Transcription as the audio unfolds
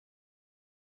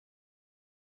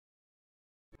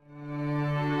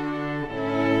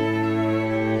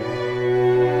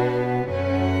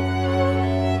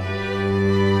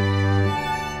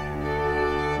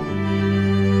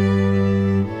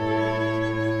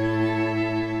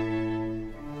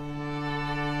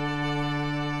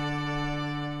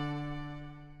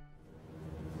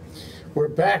We're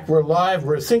back, we're live,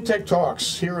 we're ThinkTech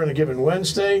Talks here on a given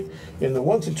Wednesday in the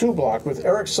 1 to 2 block with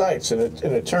Eric Seitz,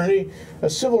 an attorney, a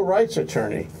civil rights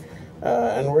attorney.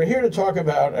 And we're here to talk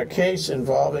about a case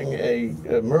involving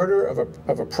a murder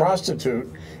of a prostitute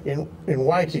in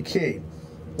Waikiki.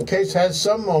 The case has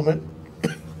some moment,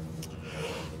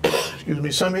 excuse me,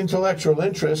 some intellectual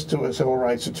interest to a civil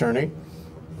rights attorney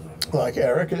like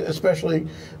Eric, especially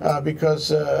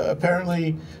because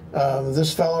apparently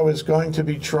this fellow is going to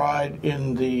be tried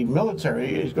in the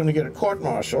military. He's going to get a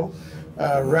court-martial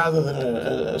rather than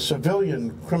a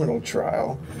civilian criminal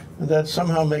trial. And that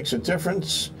somehow makes a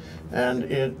difference, and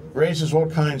it raises all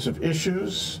kinds of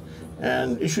issues,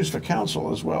 and issues for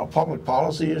counsel as well, public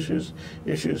policy issues,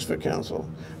 issues for counsel.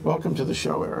 Welcome to the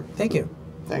show, Eric. Thank you.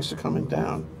 Thanks for coming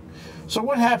down. So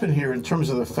what happened here in terms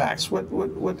of the facts?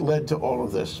 What led to all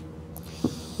of this?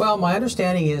 Well, my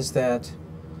understanding is that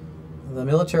the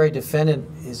military defendant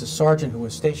is a sergeant who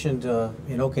was stationed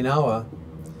in Okinawa,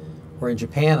 or in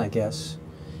Japan, I guess,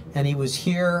 and he was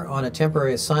here on a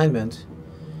temporary assignment,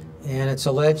 and it's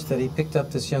alleged that he picked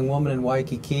up this young woman in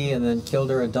Waikiki and then killed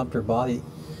her and dumped her body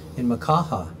in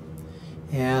Makaha.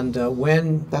 And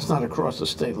when... That's not across the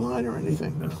state line or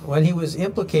anything. When he was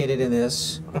implicated in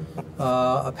this,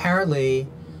 apparently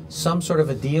some sort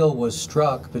of a deal was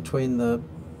struck between the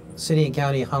City and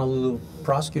County Honolulu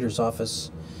Prosecutor's Office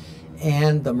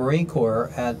and the Marine Corps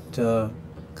at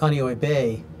Kaneohe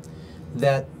Bay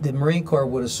that the Marine Corps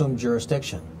would assume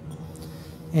jurisdiction.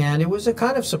 And it was a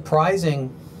kind of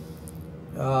surprising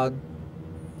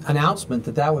announcement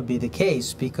that that would be the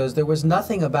case, because there was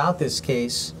nothing about this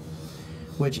case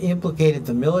which implicated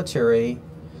the military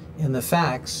in the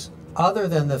facts, other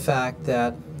than the fact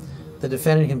that the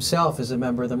defendant himself is a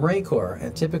member of the Marine Corps.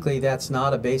 And typically that's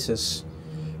not a basis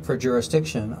for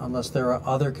jurisdiction unless there are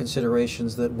other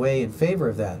considerations that weigh in favor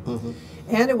of that. Mm-hmm.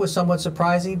 And it was somewhat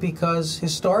surprising because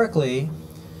historically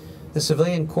the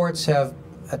civilian courts have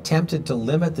attempted to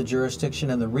limit the jurisdiction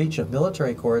and the reach of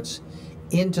military courts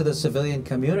into the civilian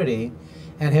community,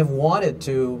 and have wanted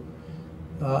to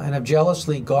and have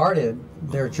jealously guarded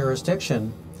their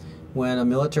jurisdiction when a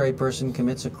military person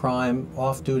commits a crime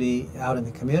off duty out in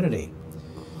the community.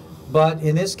 But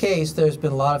in this case, there's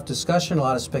been a lot of discussion, a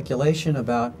lot of speculation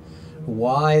about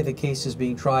why the case is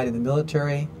being tried in the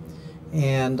military,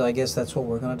 and I guess that's what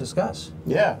we're going to discuss.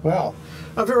 Yeah, well,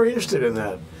 I'm very interested in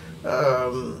that.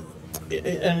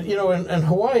 And you know, and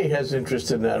Hawaii has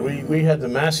interest in that. We had the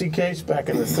Massey case back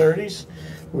in the 30s.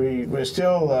 We're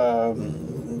still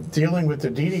dealing with the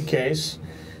Didi case,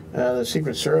 the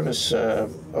Secret Service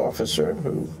officer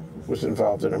who was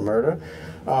involved in a murder.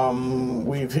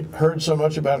 We've heard so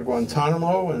much about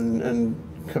Guantanamo and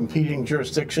competing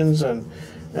jurisdictions and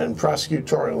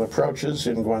prosecutorial approaches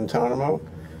in Guantanamo.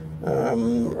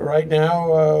 Right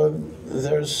now,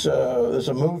 there's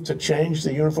a move to change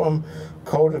the Uniform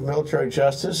Code of Military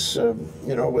Justice,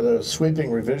 you know, with a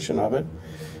sweeping revision of it.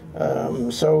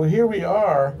 So here we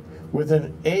are with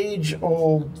an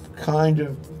age-old kind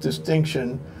of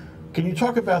distinction. Can you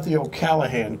talk about the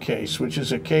O'Callaghan case, which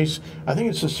is a case, I think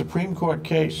it's a Supreme Court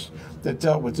case that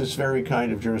dealt with this very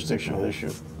kind of jurisdictional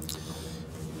issue?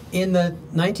 In the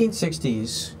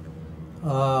 1960s,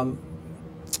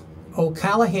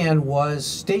 O'Callaghan was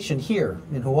stationed here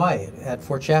in Hawaii at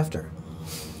Fort Shafter.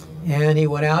 And he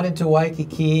went out into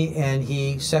Waikiki and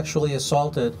he sexually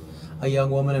assaulted a young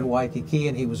woman in Waikiki,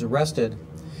 and he was arrested.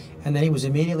 And then he was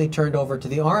immediately turned over to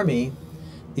the Army.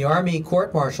 The Army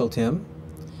court-martialed him,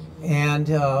 and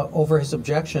over his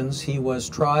objections, he was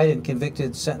tried and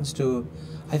convicted, sentenced to,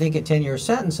 I think, a 10-year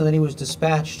sentence, and then he was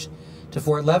dispatched to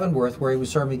Fort Leavenworth, where he was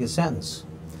serving his sentence.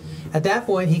 At that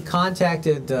point, he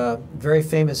contacted a very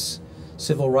famous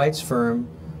civil rights firm,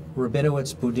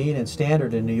 Rabinowitz, Boudin and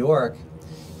Standard in New York,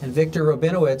 and Victor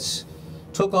Rabinowitz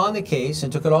took on the case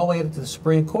and took it all the way up to the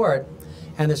Supreme Court,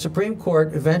 and the Supreme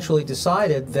Court eventually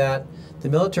decided that the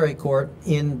military court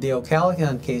in the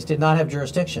O'Callaghan case did not have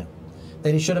jurisdiction,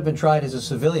 that he should have been tried as a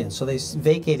civilian, so they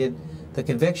vacated the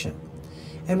conviction.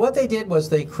 And what they did was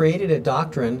they created a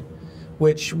doctrine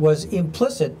which was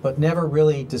implicit but never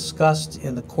really discussed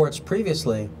in the courts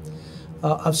previously,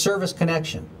 of service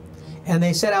connection. And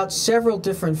they set out several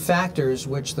different factors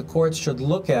which the courts should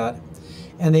look at,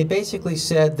 and they basically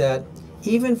said that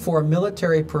even for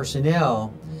military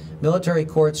personnel, military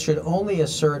courts should only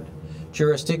assert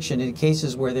jurisdiction in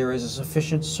cases where there is a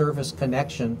sufficient service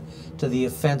connection to the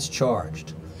offense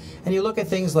charged. And you look at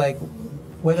things like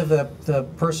whether the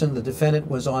person, the defendant,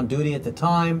 was on duty at the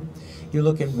time. You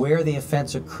look at where the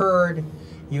offense occurred.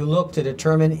 You look to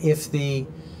determine if the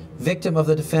victim of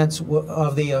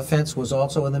the offense was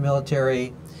also in the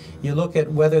military. You look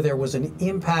at whether there was an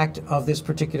impact of this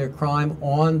particular crime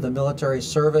on the military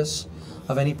service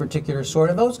of any particular sort,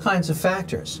 and those kinds of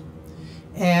factors.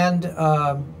 And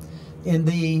in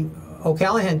the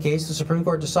O'Callaghan case, the Supreme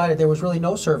Court decided there was really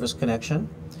no service connection.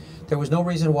 There was no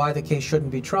reason why the case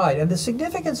shouldn't be tried. And the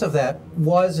significance of that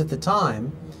was, at the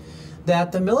time,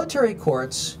 that the military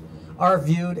courts are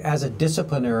viewed as a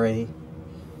disciplinary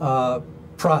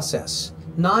process,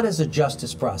 not as a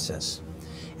justice process.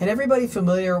 And everybody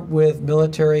familiar with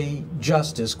military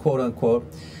justice, quote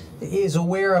unquote, is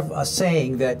aware of a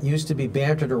saying that used to be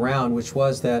bantered around, which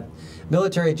was that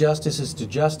military justice is to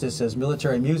justice as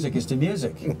military music is to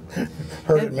music.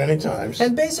 Heard it many times.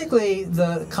 And basically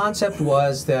the concept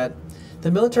was that the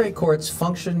military courts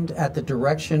functioned at the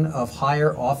direction of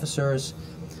higher officers.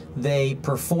 They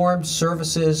performed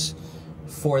services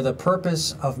for the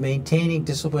purpose of maintaining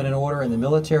discipline and order in the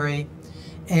military,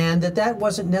 and that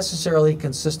wasn't necessarily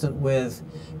consistent with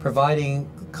providing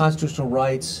constitutional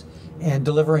rights and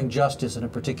delivering justice in a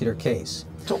particular case.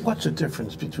 So what's the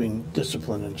difference between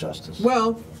discipline and justice?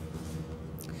 Well,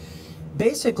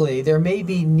 basically, there may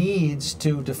be needs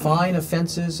to define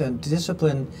offenses and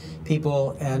discipline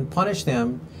people and punish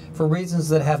them for reasons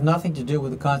that have nothing to do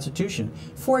with the Constitution.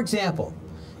 For example,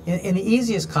 in the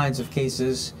easiest kinds of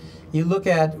cases, you look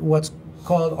at what's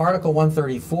called Article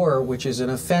 134, which is an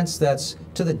offense that's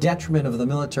to the detriment of the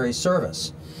military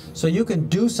service. So you can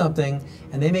do something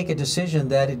and they make a decision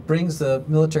that it brings the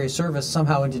military service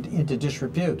somehow into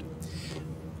disrepute.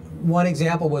 One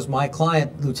example was my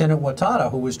client, Lieutenant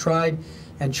Watada, who was tried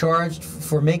and charged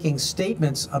for making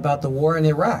statements about the war in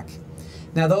Iraq.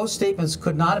 Now, those statements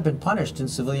could not have been punished in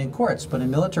civilian courts, but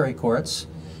in military courts,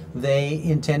 they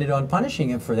intended on punishing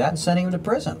him for that and sending him to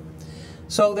prison.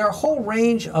 So there are a whole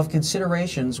range of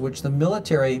considerations which the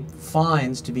military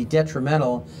finds to be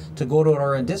detrimental to good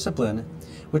order and discipline,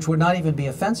 which would not even be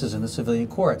offenses in the civilian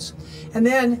courts. And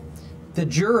then the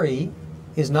jury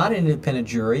is not an independent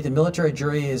jury. The military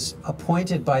jury is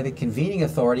appointed by the convening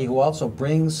authority, who also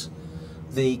brings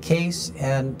the case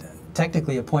and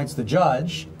technically appoints the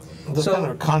judge. There's kind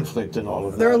of a conflict in all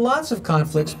of that. There are lots of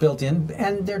conflicts built in,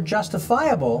 and they're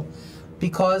justifiable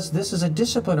because this is a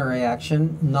disciplinary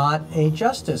action, not a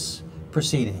justice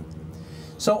proceeding.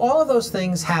 So all of those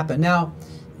things happen. Now,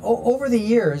 over the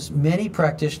years, many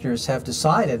practitioners have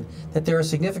decided that there are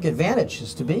significant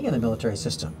advantages to being in the military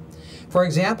system. For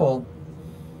example,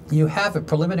 you have a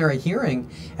preliminary hearing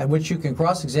at which you can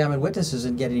cross-examine witnesses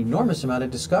and get an enormous amount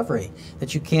of discovery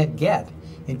that you can't get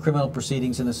in criminal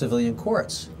proceedings in the civilian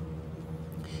courts.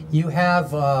 You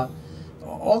have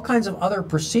all kinds of other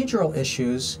procedural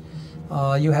issues.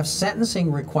 You have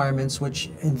sentencing requirements,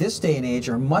 which in this day and age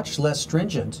are much less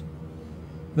stringent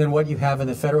than what you have in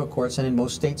the federal courts and in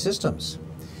most state systems.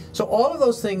 So all of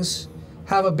those things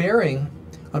have a bearing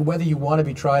on whether you want to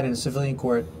be tried in a civilian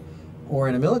court or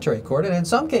in a military court. And in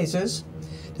some cases,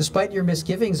 despite your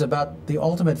misgivings about the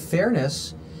ultimate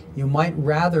fairness, you might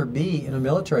rather be in a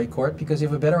military court because you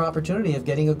have a better opportunity of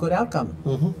getting a good outcome.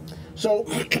 Mm-hmm. So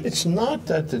it's not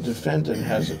that the defendant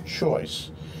has a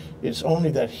choice. It's only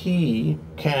that he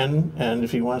can, and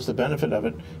if he wants the benefit of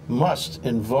it, must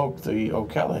invoke the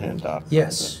O'Callaghan doctrine.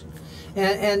 Yes.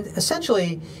 And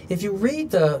essentially, if you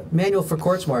read the Manual for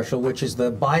Courts Martial, which is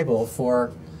the Bible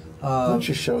for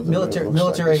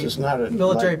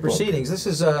military proceedings, this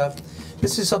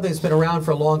is something that's been around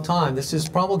for a long time. This is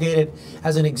promulgated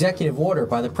as an executive order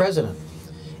by the president.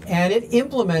 And it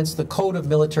implements the Code of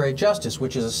Military Justice,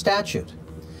 which is a statute,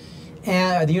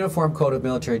 and the Uniform Code of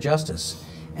Military Justice.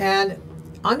 And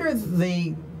under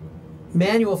the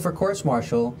Manual for Courts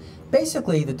Martial,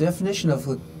 basically the definition of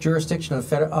the jurisdiction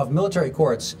of military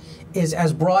courts is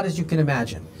as broad as you can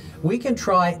imagine. We can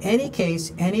try any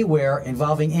case anywhere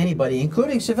involving anybody,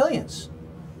 including civilians.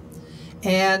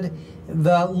 And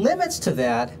the limits to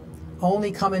that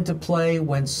only come into play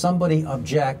when somebody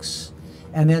objects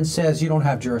and then says you don't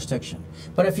have jurisdiction.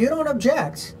 But if you don't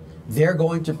object, they're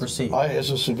going to proceed. I, as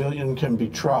a civilian, can be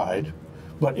tried,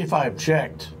 but if I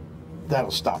object,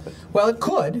 that'll stop it. Well, it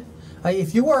could.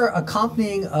 If you are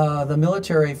accompanying the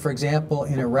military, for example,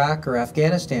 in Iraq or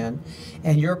Afghanistan,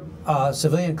 and you're a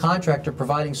civilian contractor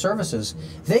providing services,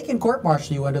 they can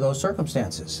court-martial you under those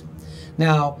circumstances.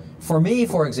 Now, for me,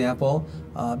 for example,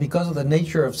 because of the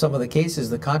nature of some of the cases,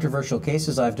 the controversial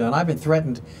cases I've done, I've been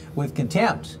threatened with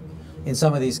contempt in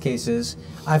some of these cases.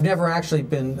 I've never actually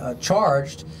been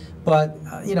charged, but,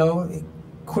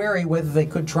 query whether they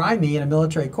could try me in a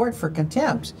military court for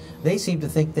contempt. They seem to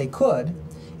think they could.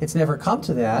 It's never come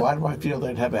to that. Why do I feel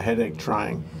they'd have a headache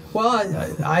trying? Well,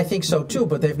 I think so too,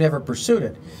 but they've never pursued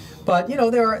it. But you know,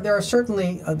 there are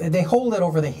certainly they hold it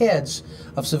over the heads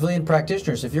of civilian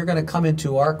practitioners. If you're going to come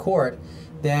into our court,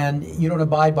 then you don't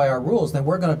abide by our rules, then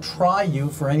we're going to try you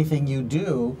for anything you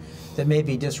do that may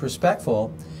be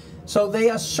disrespectful. So they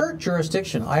assert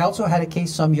jurisdiction. I also had a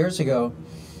case some years ago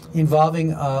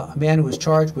involving a man who was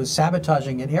charged with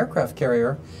sabotaging an aircraft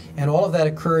carrier, and all of that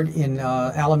occurred in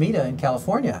Alameda in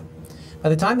California. By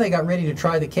the time they got ready to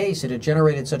try the case, it had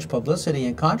generated such publicity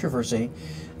and controversy,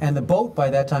 and the boat by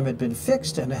that time had been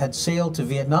fixed and had sailed to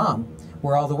Vietnam,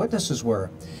 where all the witnesses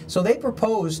were. So they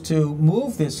proposed to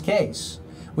move this case,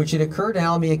 which had occurred in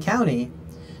Alameda County,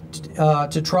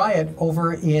 to try it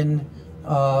over in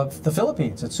the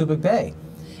Philippines, at Subic Bay.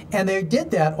 And they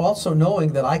did that also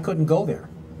knowing that I couldn't go there,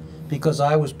 because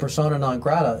I was persona non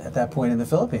grata at that point in the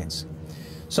Philippines.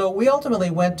 So we ultimately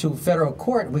went to federal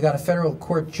court. We got a federal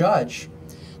court judge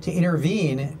to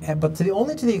intervene, but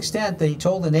only to the extent that he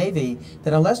told the Navy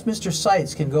that unless Mr.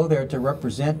 Seitz can go there to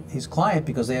represent his client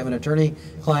because they have an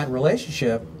attorney-client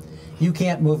relationship, you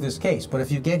can't move this case. But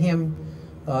if you get him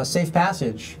safe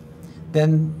passage,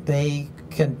 then they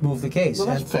can move the case. Well,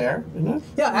 that's fair, isn't it?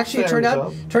 Yeah, actually, it turned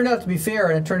out to be fair,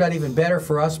 and it turned out even better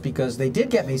for us because they did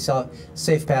get me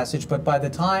safe passage. But by the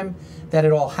time that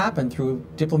it all happened through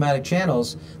diplomatic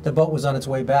channels, the boat was on its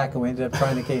way back, and we ended up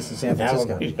trying the case in San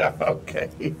Francisco. Yeah, okay.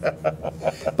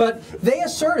 But they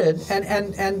asserted,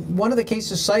 and one of the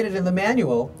cases cited in the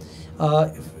manual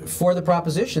for the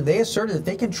proposition, they asserted that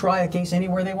they can try a case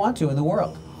anywhere they want to in the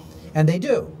world, and they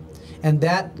do. And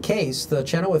that case, the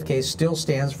Chenoweth case, still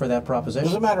stands for that proposition.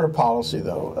 As a matter of policy,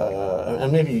 though,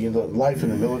 and maybe the life in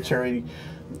the military,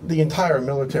 the entire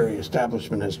military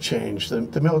establishment has changed.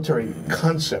 The military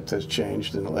concept has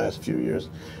changed in the last few years.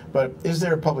 But is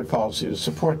there a public policy to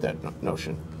support that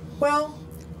notion? Well,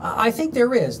 I think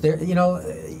there is. There, you know,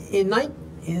 in the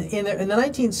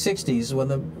 1960s, when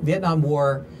the Vietnam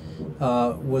War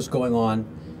was going on,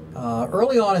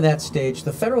 early on in that stage,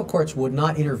 the federal courts would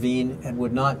not intervene and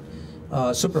would not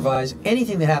supervise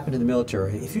anything that happened in the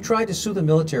military. If you tried to sue the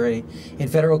military in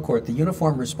federal court, the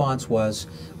uniform response was,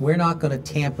 we're not going to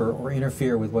tamper or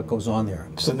interfere with what goes on there.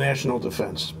 It's the national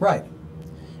defense. Right.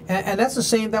 And that's the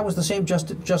same. That was the same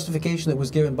justification that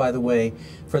was given, by the way,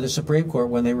 for the Supreme Court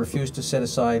when they refused to set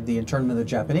aside the internment of the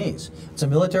Japanese. It's a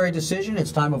military decision.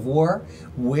 It's time of war.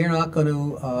 We're not going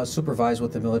to supervise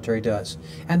what the military does.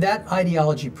 And that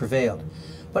ideology prevailed.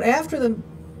 But after the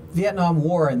Vietnam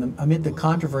War and amid the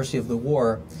controversy of the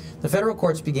war, the federal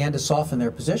courts began to soften their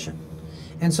position.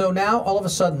 And so now, all of a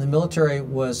sudden, the military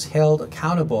was held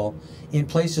accountable in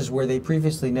places where they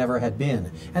previously never had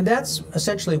been. And that's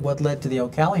essentially what led to the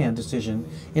O'Callaghan decision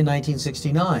in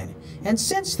 1969. And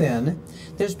since then,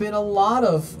 there's been a lot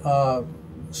of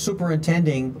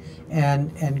superintending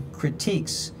and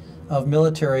critiques of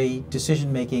military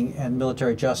decision-making and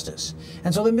military justice.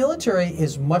 And so the military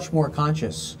is much more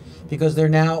conscious because they're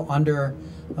now under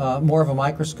more of a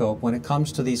microscope when it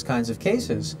comes to these kinds of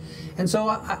cases. And so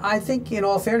I think, in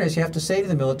all fairness, you have to say to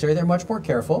the military, they're much more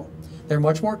careful, they're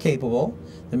much more capable.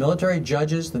 The military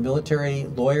judges, the military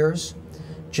lawyers,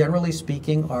 generally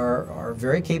speaking, are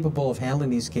very capable of handling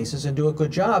these cases and do a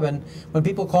good job. And when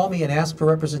people call me and ask for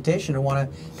representation and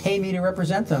want to pay me to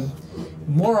represent them,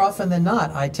 more often than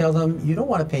not, I tell them, you don't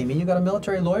want to pay me. You've got a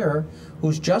military lawyer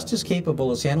who's just as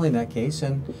capable as handling that case,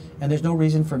 and there's no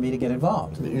reason for me to get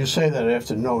involved. You say that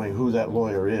after knowing who that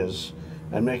lawyer is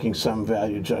and making some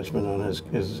value judgment on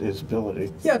his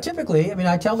ability. Yeah, typically, I mean,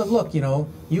 I tell them, look, you know,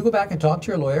 you go back and talk to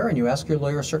your lawyer and you ask your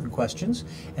lawyer certain questions,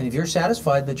 and if you're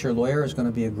satisfied that your lawyer is going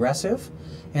to be aggressive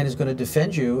and is going to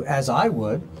defend you as I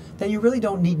would, then you really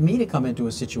don't need me to come into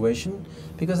a situation,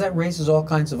 because that raises all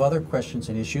kinds of other questions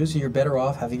and issues, so you're better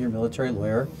off having your military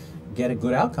lawyer get a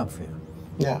good outcome for you.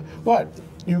 Yeah, but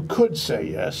you could say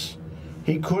yes.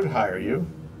 He could hire you.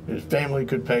 His family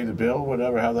could pay the bill,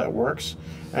 whatever, how that works.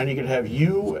 And he could have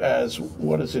you as,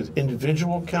 what is it,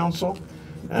 individual counsel?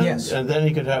 And, yes. And then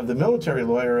he could have the military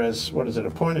lawyer as, what is it,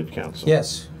 appointed counsel?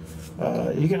 Yes.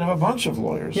 He could have a bunch of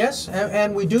lawyers. Yes,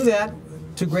 and we do that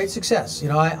to great success. You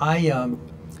know, I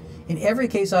in every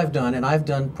case I've done, and I've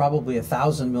done probably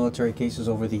 1,000 military cases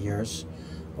over the years,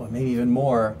 or maybe even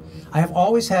more, I have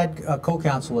always had a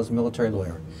co-counsel as a military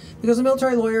lawyer. Because the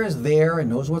military lawyer is there and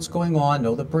knows what's going on,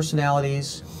 knows the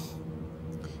personalities,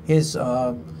 is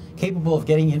capable of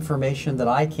getting information that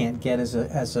I can't get as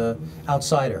a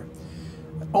outsider.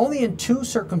 Only in 2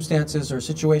 circumstances or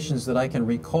situations that I can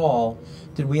recall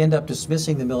did we end up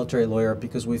dismissing the military lawyer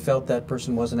because we felt that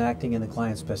person wasn't acting in the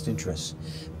client's best interests.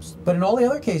 But in all the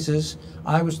other cases,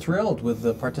 I was thrilled with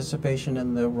the participation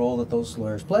and the role that those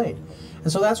lawyers played.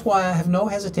 And so that's why I have no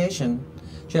hesitation,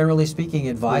 generally speaking,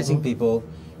 advising people,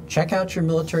 check out your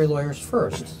military lawyers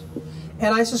first.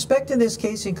 And I suspect in this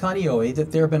case in Kaneohe that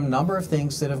there have been a number of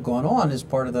things that have gone on as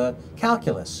part of the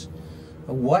calculus.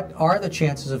 What are the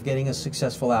chances of getting a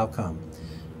successful outcome?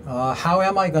 How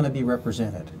am I going to be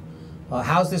represented?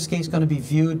 How's this case going to be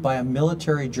viewed by a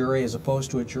military jury as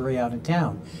opposed to a jury out in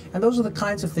town? And those are the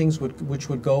kinds of things which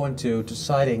would go into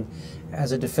deciding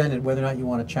as a defendant whether or not you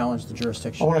want to challenge the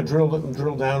jurisdiction. I want to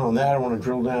drill down on that. I want to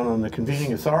drill down on the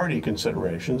convening authority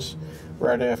considerations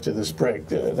right after this break.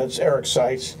 That's Eric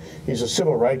Seitz. He's a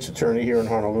civil rights attorney here in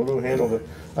Honolulu, handled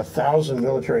 1,000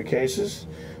 military cases.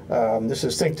 This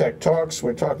is ThinkTech Talks.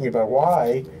 We're talking about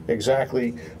why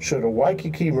exactly should a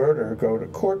Waikiki murder go to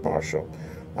court-martial.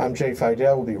 I'm Jay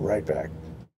Fidell. We'll be right back.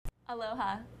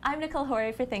 Aloha. I'm Nicole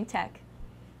Horry for ThinkTech.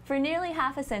 For nearly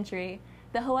half a century,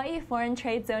 the Hawaii Foreign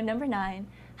Trade Zone No. 9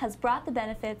 has brought the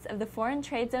benefits of the Foreign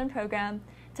Trade Zone program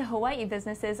to Hawaii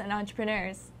businesses and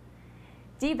entrepreneurs.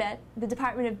 DBET, the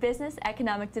Department of Business,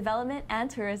 Economic Development, and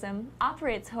Tourism,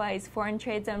 operates Hawaii's Foreign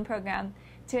Trade Zone program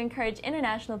to encourage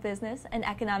international business and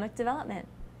economic development.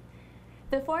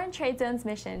 The Foreign Trade Zone's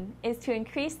mission is to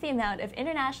increase the amount of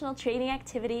international trading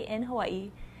activity in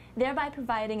Hawaii, thereby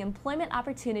providing employment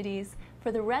opportunities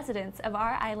for the residents of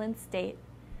our island state.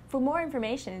 For more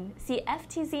information, see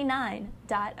ftz9.org.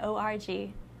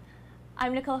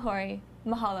 I'm Nicole Horry.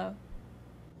 Mahalo.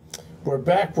 We're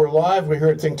back. We're live. We're here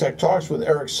at ThinkTech Talks with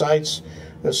Eric Seitz,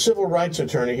 a civil rights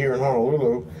attorney here in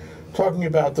Honolulu, talking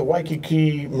about the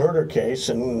Waikiki murder case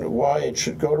and why it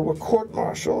should go to a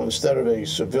court-martial instead of a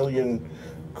civilian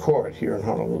court here in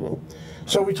Honolulu.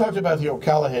 So we talked about the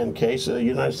O'Callaghan case, the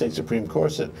United States Supreme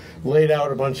Court that laid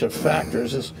out a bunch of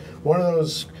factors. It's one of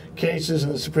those cases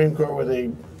in the Supreme Court where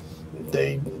they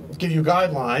give you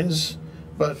guidelines,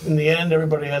 but in the end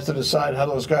everybody has to decide how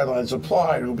those guidelines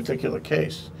apply to a particular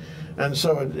case. And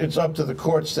so it's up to the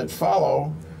courts that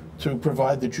follow to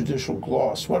provide the judicial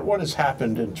gloss. What has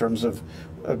happened in terms of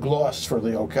a gloss for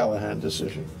the O'Callaghan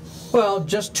decision? Well,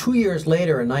 just 2 years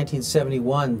later, in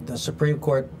 1971, the Supreme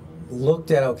Court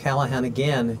looked at O'Callaghan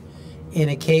again in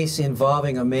a case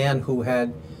involving a man who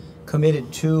had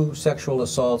committed 2 sexual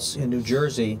assaults in New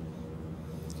Jersey.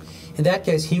 In that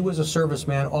case, he was a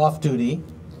serviceman off duty.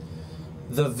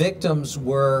 The victims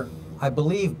were, I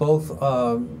believe, both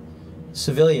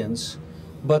civilians,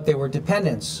 but they were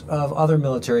dependents of other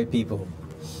military people.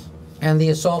 And the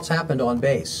assaults happened on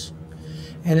base.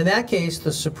 And in that case,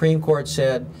 the Supreme Court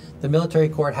said the military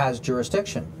court has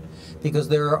jurisdiction because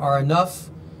there are enough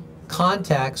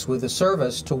contacts with the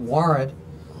service to warrant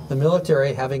the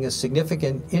military having a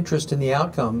significant interest in the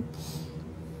outcome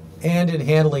and in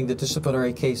handling the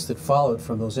disciplinary case that followed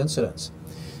from those incidents.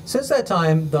 Since that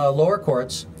time, the lower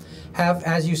courts have,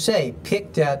 as you say,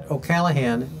 picked at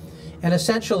O'Callaghan and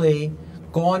essentially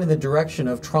gone in the direction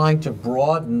of trying to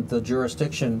broaden the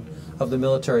jurisdiction of the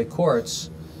military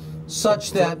courts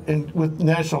such that... with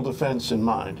national defense in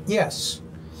mind. Yes,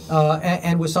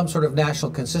 and with some sort of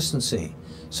national consistency.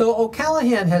 So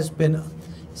O'Callaghan has been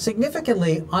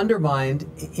significantly undermined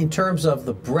in terms of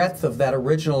the breadth of that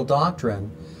original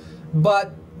doctrine,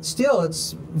 but still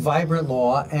it's vibrant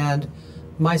law, and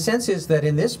my sense is that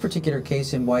in this particular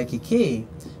case in Waikiki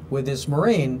with this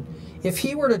Marine, if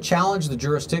he were to challenge the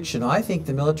jurisdiction, I think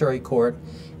the military court,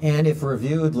 and if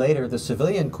reviewed later, the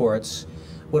civilian courts,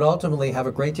 would ultimately have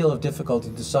a great deal of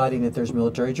difficulty deciding that there's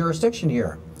military jurisdiction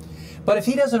here. But if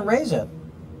he doesn't raise it,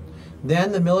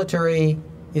 then the military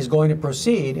is going to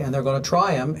proceed, and they're going to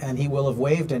try him, and he will have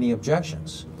waived any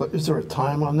objections. But is there a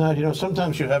time on that? You know,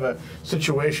 sometimes you have a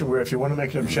situation where if you want to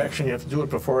make an objection, you have to do it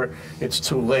before it's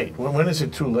too late. When is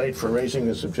it too late for raising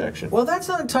this objection? Well, that's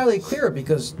not entirely clear,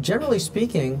 because generally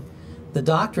speaking, the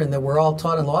doctrine that we're all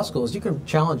taught in law school is you can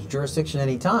challenge jurisdiction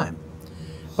any time.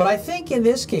 But I think in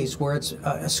this case, where it's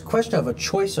a question of a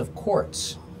choice of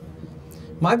courts,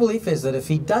 my belief is that if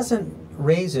he doesn't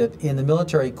raise it in the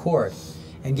military court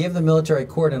and give the military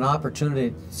court an opportunity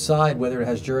to decide whether it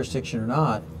has jurisdiction or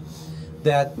not,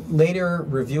 that later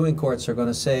reviewing courts are going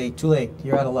to say, too late,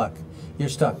 you're out of luck, you're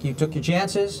stuck, you took your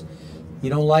chances, you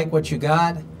don't like what you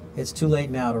got, it's too late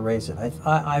now to raise it.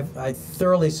 I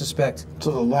thoroughly suspect...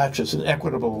 So the latches, an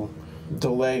equitable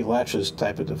delay latches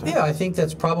type of defense. Yeah, I think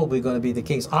that's probably going to be the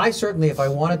case. I certainly, if I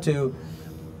wanted to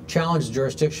challenge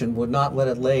jurisdiction, would not let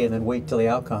it lay and then wait till the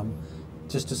outcome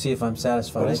just to see if I'm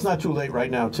satisfied. But it's not too late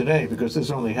right now today, because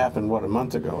this only happened, what, a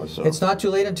month ago or so? It's not too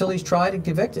late until he's tried and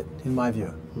convicted, in my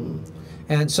view.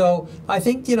 And so I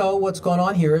think, you know, what's going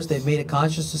on here is they've made a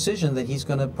conscious decision that he's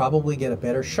going to probably get a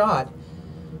better shot,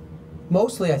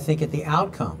 mostly, I think, at the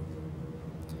outcome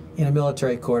in a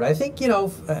military court. I think, you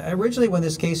know, originally when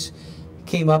this case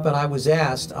came up and I was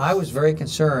asked, I was very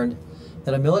concerned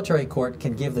that a military court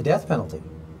can give the death penalty.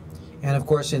 And of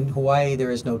course, in Hawaii,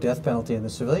 there is no death penalty in the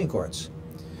civilian courts.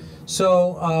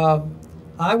 So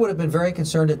I would have been very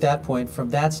concerned at that point, from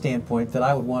that standpoint, that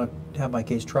I would want to have my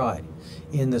case tried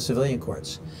in the civilian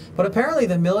courts. But apparently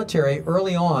the military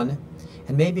early on,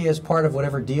 and maybe as part of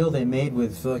whatever deal they made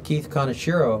with Keith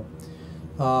Kaneshiro,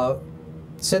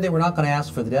 said they were not going to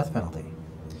ask for the death penalty.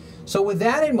 So with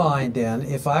that in mind then,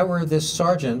 if I were this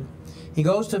sergeant, he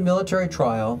goes to a military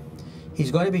trial,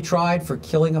 he's going to be tried for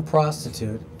killing a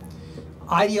prostitute.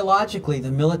 Ideologically,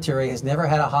 the military has never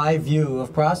had a high view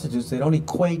of prostitutes. They don't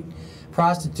equate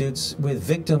prostitutes with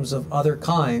victims of other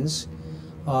kinds,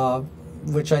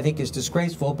 which I think is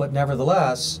disgraceful, but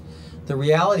nevertheless, the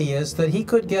reality is that he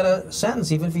could get a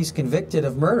sentence, even if he's convicted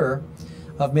of murder,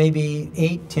 of maybe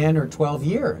 8, 10, or 12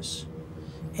 years.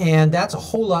 And that's a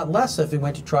whole lot less if he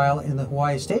went to trial in the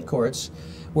Hawaii state courts,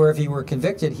 where if he were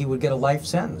convicted, he would get a life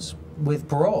sentence with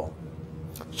parole.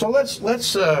 So let's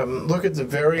look at the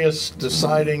various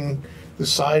deciding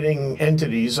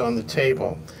entities on the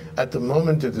table. At the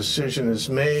moment the decision is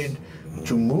made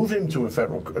to move him to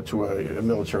a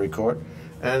military court,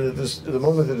 and the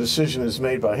moment the decision is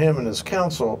made by him and his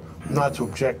counsel not to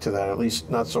object to that, at least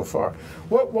not so far.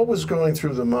 What was going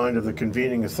through the mind of the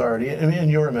convening authority, in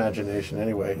your imagination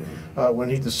anyway, when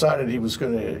he decided he was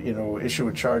going to issue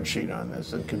a charge sheet on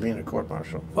this and convene a court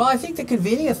martial? Well, I think the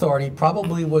convening authority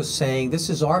probably was saying, this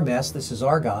is our mess, this is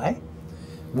our guy.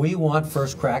 We want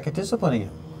first crack at disciplining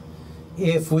him.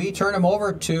 If we turn him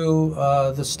over to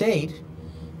the state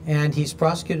and he's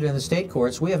prosecuted in the state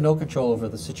courts, we have no control over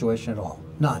the situation at all.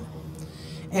 None.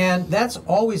 And that's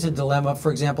always a dilemma,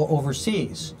 for example,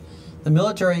 overseas. The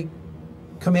military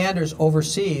commanders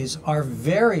overseas are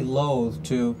very loath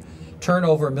to turn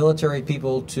over military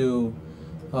people to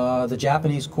the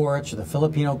Japanese courts or the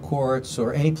Filipino courts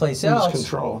or any place else. Lose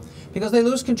control. Because they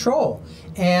lose control.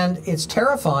 And it's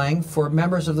terrifying for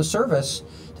members of the service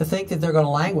to think that they're going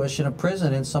to languish in a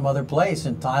prison in some other place,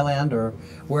 in Thailand or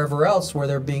wherever else where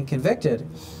they're being convicted.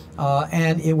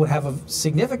 And it would have a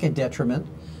significant detriment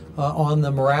on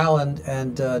the morale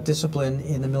and discipline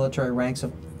in the military ranks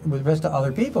with respect to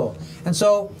other people. And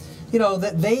so,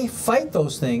 they fight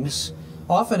those things.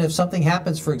 Often if something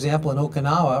happens, for example, in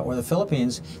Okinawa or the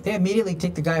Philippines, they immediately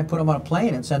take the guy and put him on a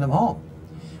plane and send him home,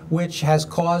 which has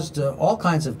caused all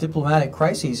kinds of diplomatic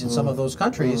crises in some of those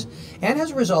countries and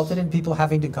has resulted in people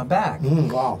having to come back.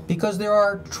 Wow. Because there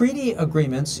are treaty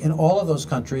agreements in all of those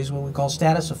countries, what we call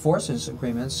status of forces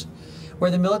agreements,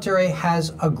 where the military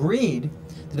has agreed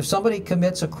that if somebody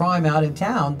commits a crime out in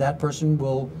town, that person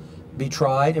will be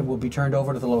tried and will be turned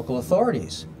over to the local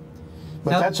authorities.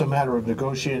 But that's a matter of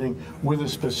negotiating with a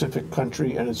specific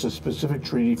country, and it's a specific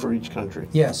treaty for each country.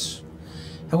 Yes.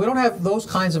 And we don't have those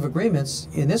kinds of agreements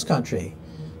in this country.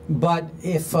 But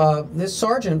if this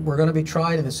sergeant were going to be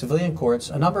tried in the civilian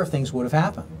courts, a number of things would have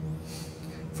happened.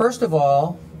 First of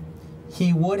all,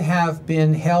 he would have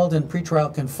been held in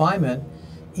pretrial confinement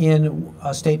in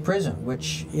a state prison,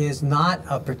 which is not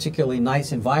a particularly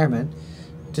nice environment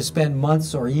to spend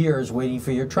months or years waiting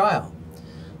for your trial.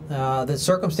 The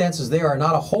circumstances there are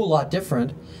not a whole lot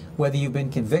different whether you've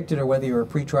been convicted or whether you're in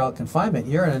pretrial confinement.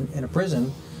 You're in a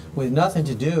prison with nothing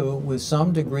to do with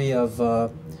some degree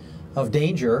of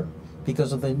danger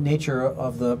because of the nature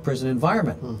of the prison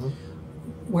environment.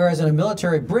 Whereas in a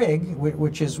military brig,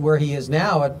 which is where he is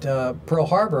now at Pearl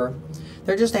Harbor,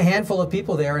 there are just a handful of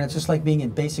people there, and it's just like being in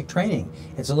basic training.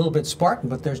 It's a little bit Spartan,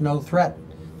 but there's no threat.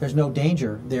 There's no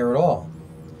danger there at all.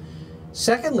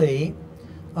 Secondly,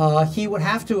 he would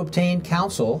have to obtain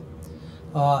counsel.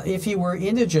 If he were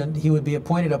indigent, he would be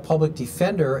appointed a public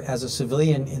defender as a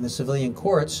civilian in the civilian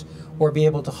courts, or be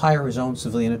able to hire his own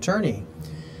civilian attorney.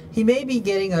 He may be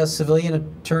getting a civilian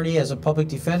attorney as a public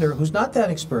defender who's not that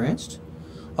experienced,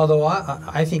 although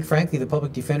I think, frankly, the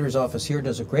public defender's office here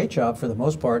does a great job for the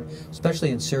most part,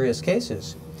 especially in serious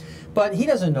cases. But he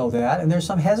doesn't know that, and there's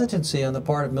some hesitancy on the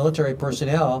part of military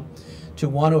personnel to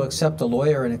want to accept a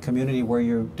lawyer in a community where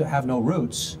you have no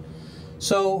roots.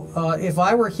 So if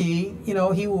I were he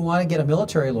would want to get a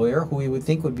military lawyer who he would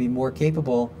think would be more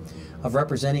capable of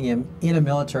representing him in a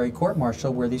military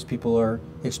court-martial where these people are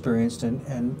experienced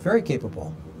and very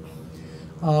capable.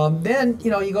 Then,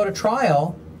 you go to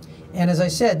trial, and as I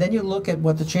said, then you look at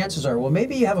what the chances are. Well,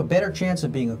 maybe you have a better chance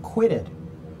of being acquitted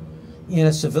in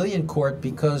a civilian court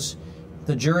because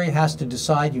the jury has to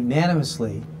decide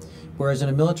unanimously, whereas in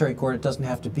a military court it doesn't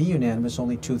have to be unanimous,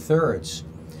 only 2/3.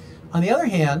 On the other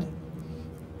hand,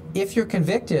 if you're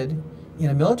convicted in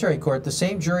a military court, the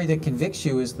same jury that convicts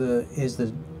you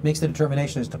makes the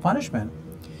determination as to punishment.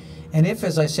 And if,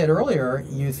 as I said earlier,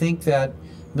 you think that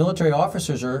military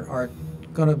officers are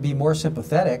going to be more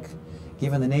sympathetic,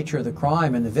 given the nature of the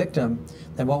crime and the victim,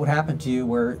 than what would happen to you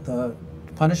where the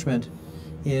punishment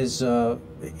is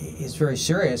very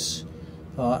serious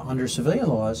under civilian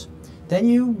laws, then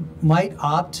you might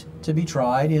opt to be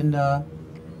tried in the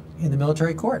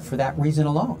military court for that reason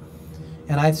alone.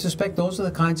 And I suspect those are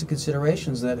the kinds of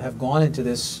considerations that have gone into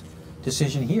this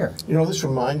decision here. You know, this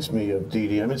reminds me of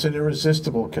Didi. I mean, it's an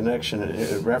irresistible connection,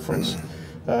 a reference.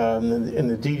 In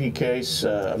the Didi case,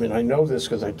 I mean, I know this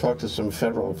because I talked to some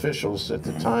federal officials at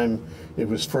the time it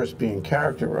was first being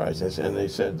characterized, and they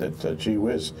said that, gee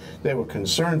whiz, they were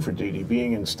concerned for Didi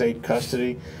being in state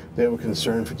custody. They were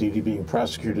concerned for Didi being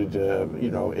prosecuted,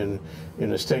 you know, in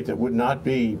a state that would not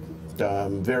be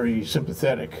very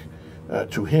sympathetic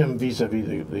to him vis-a-vis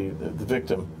the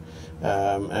victim.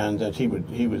 And that he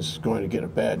was going to get a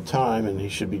bad time, and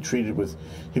he would be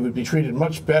treated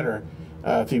much better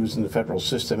if he was in the federal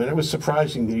system. And it was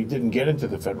surprising that he didn't get into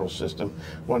the federal system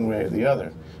one way or the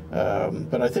other.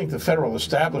 But I think the federal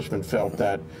establishment felt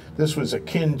that this was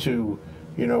akin to,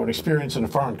 you know, an experience in a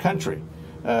foreign country,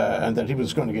 and that he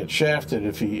was going to get shafted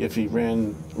if he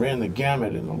ran the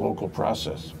gamut in the local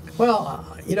process. Well,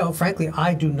 you know, frankly,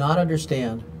 I do not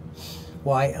understand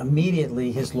why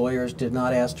immediately his lawyers did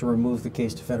not ask to remove the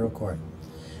case to federal court.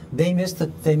 They missed the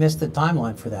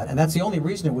timeline for that, and that's the only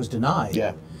reason it was denied.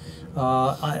 Yeah.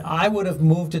 I would have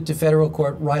moved it to federal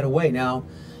court right away. Now,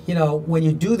 you know, when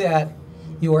you do that,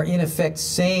 you are in effect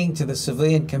saying to the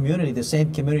civilian community, the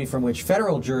same community from which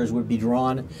federal jurors would be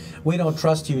drawn, we don't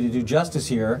trust you to do justice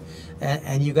here,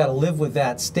 and you got to live with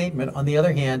that statement. On the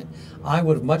other hand, I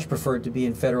would have much preferred to be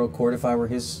in federal court if I were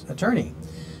his attorney.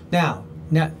 Now,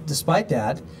 despite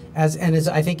that, as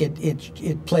I think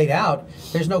it played out,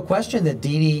 there's no question that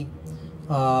Didi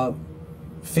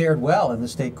fared well in the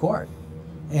state court.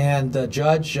 And the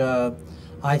judge,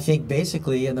 I think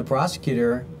basically, and the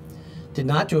prosecutor did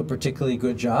not do a particularly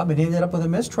good job, and he ended up with a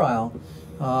mistrial.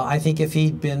 I think if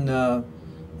he'd been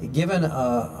given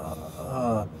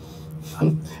an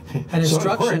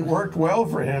instruction... So it worked well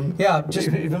for him, yeah,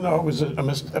 even though it was a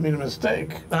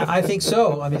mistake. I think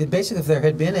so. I mean, basically, if there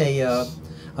had been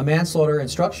a manslaughter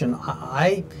instruction,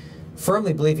 I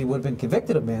firmly believe he would have been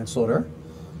convicted of manslaughter,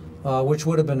 which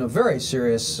would have been a very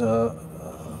serious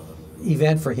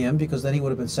event for him, because then he would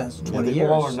have been sentenced to 20 years.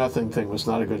 The all or nothing thing was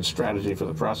not a good strategy for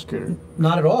the prosecutor.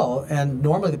 Not at all, and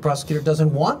normally the prosecutor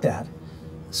doesn't want that.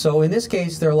 So in this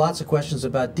case, there are lots of questions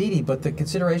about Didi, but the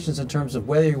considerations in terms of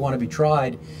whether you want to be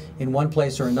tried in one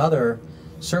place or another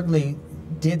certainly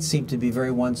did seem to be very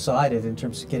one-sided in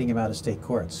terms of getting him out of state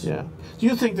courts. Yeah. Do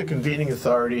you think the convening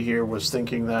authority here was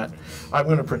thinking that I'm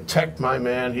going to protect my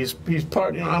man? He's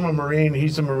part. You know, I'm a Marine.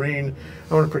 He's a Marine.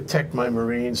 I want to protect my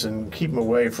Marines and keep them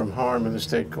away from harm in the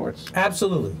state courts.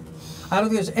 Absolutely. I don't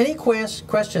think there's any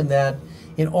question that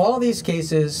in all of these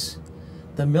cases,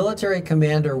 the military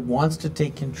commander wants to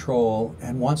take control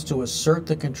and wants to assert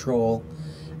the control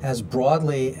as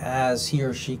broadly as he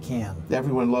or she can.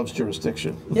 Everyone loves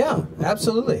jurisdiction. Yeah,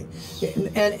 absolutely.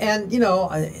 And you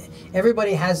know,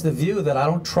 everybody has the view that I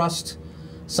don't trust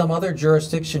some other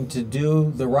jurisdiction to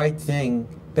do the right thing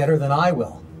better than I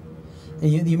will.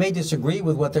 You may disagree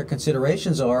with what their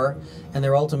considerations are and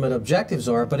their ultimate objectives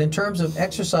are, but in terms of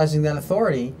exercising that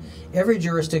authority, every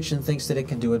jurisdiction thinks that it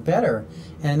can do it better.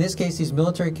 And in this case, these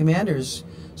military commanders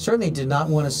certainly did not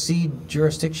want to cede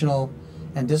jurisdictional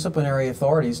and disciplinary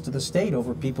authorities to the state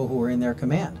over people who were in their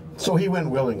command. So he went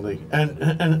willingly,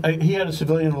 and he had a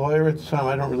civilian lawyer at the time.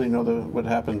 I don't really know what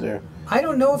happened there. I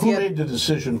don't know if who made the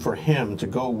decision for him to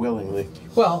go willingly.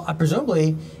 Well,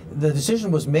 presumably the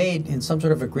decision was made in some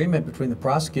sort of agreement between the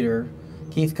prosecutor,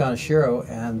 Keith Kaneshiro,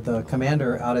 and the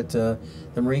commander out at the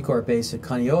Marine Corps base at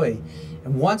Kaneohe.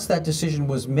 And once that decision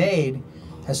was made,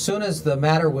 as soon as the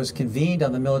matter was convened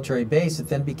on the military base, it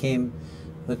then became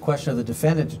the question of the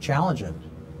defendant to challenge it.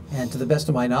 And to the best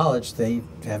of my knowledge, they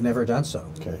have never done so.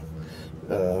 Okay.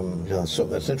 Yeah, so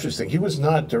that's interesting. He was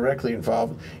not directly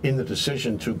involved in the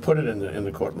decision to put it in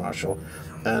the court-martial,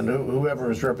 and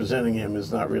whoever is representing him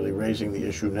is not really raising the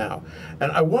issue now.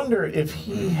 And I wonder if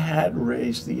he had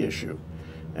raised the issue,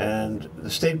 and the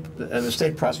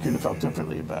state prosecutor felt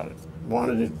differently about it,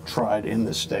 wanted it tried in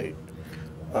the state.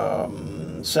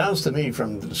 Sounds to me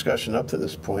from the discussion up to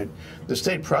this point, the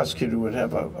state prosecutor would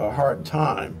have a hard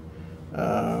time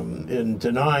in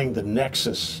denying the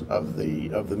nexus of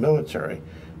the military.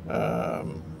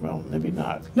 Well, maybe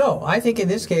not. No, I think in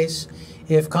this case,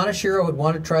 if Kaneshiro had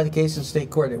wanted to try the case in state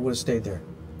court, it would have stayed there.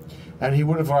 And he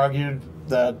would have argued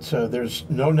that there's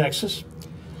no nexus.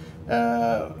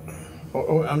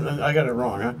 I got it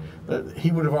wrong, huh?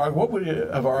 He would have what would he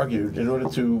have argued in order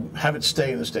to have it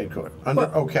stay in the state court under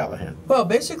O'Callaghan? Well,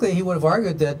 basically, he would have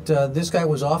argued that this guy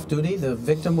was off duty, the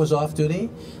victim was off duty,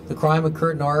 the crime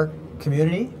occurred in our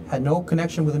community, had no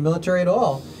connection with the military at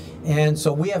all, and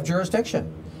so we have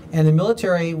jurisdiction. And the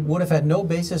military would have had no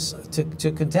basis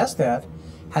to contest that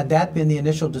had that been the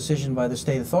initial decision by the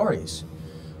state authorities.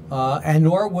 And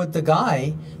nor would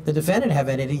the defendant, have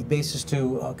any basis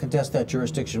to contest that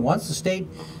jurisdiction. Once the state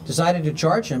decided to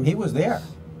charge him, he was there.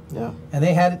 Yeah. And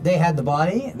they had the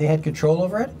body, they had control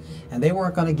over it, and they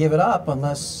weren't going to give it up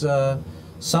unless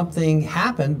something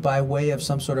happened by way of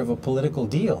some sort of a political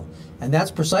deal. And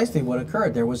that's precisely what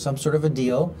occurred. There was some sort of a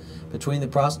deal between the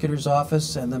prosecutor's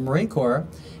office and the Marine Corps.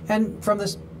 And from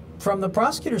the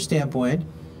prosecutor's standpoint,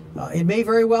 it may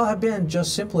very well have been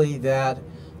just simply that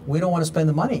we don't want to spend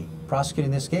the money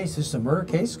prosecuting this case. This is a murder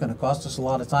case. It's going to cost us a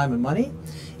lot of time and money.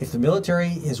 If the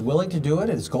military is willing to do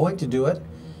it and is going to do it,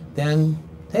 then,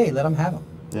 hey, let them have them.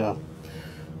 Yeah.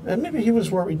 And maybe he was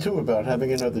worried, too, about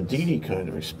having another Didi kind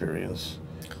of experience.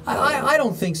 I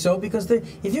don't think so, because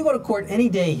if you go to court any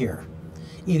day here,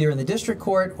 either in the district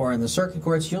court or in the circuit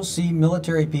courts, you'll see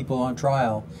military people on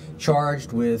trial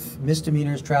charged with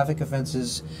misdemeanors, traffic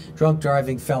offenses, drunk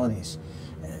driving, felonies.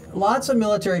 Lots of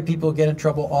military people get in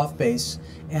trouble off base,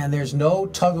 and there's no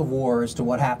tug of war as to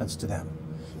what happens to them.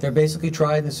 They're basically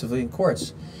tried in the civilian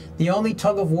courts. The only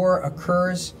tug of war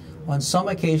occurs on some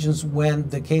occasions when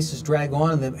the cases drag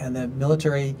on and the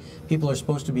military people are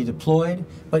supposed to be deployed,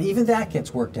 but even that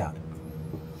gets worked out.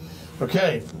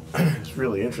 Okay, it's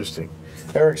really interesting.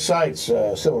 Eric Seitz,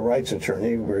 civil rights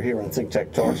attorney, we're here on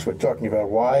ThinkTech Talks. We're talking about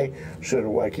why should a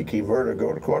Waikiki murder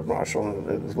go to court-martial,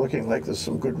 and it's looking like there's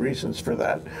some good reasons for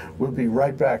that. We'll be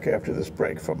right back after this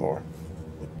break for more.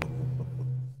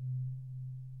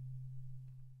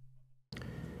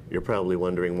 You're probably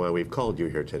wondering why we've called you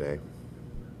here today.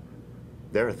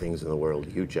 There are things in the world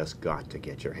you just got to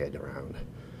get your head around.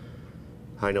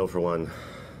 I know, for one,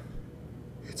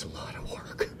 it's a lot of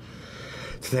work.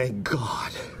 Thank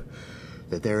God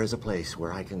that there is a place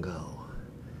where I can go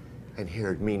and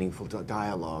hear meaningful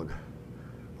dialogue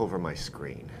over my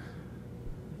screen.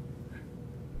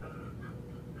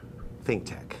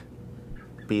 ThinkTech.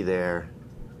 Be there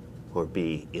or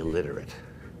be illiterate.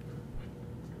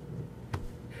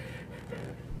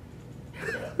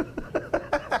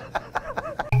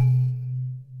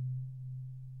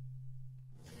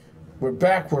 We're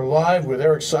back. We're live with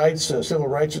Eric Seitz, a civil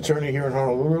rights attorney here in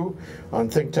Honolulu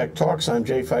on ThinkTech Talks. I'm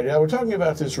Jay Fidell. We're talking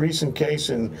about this recent case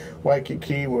in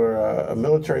Waikiki where a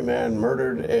military man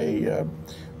murdered a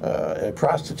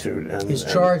prostitute. And He's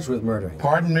charged with murdering.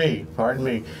 Pardon me.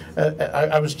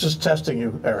 I was just testing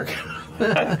you, Eric.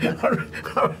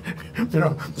 The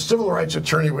civil rights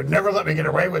attorney would never let me get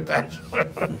away with that.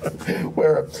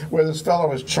 where this fellow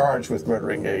was charged with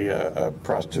murdering a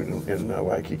prostitute in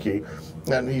Waikiki,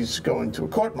 and he's going to a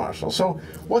court-martial. So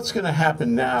what's going to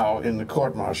happen now in the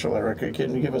court-martial, Eric?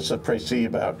 Can you give us a précis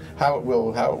about how it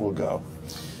will go?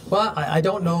 Well, I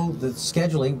don't know the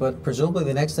scheduling, but presumably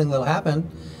the next thing that'll happen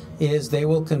is they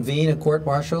will convene a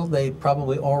court-martial. They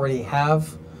probably already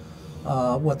have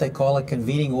what they call a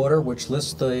convening order, which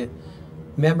lists the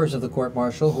members of the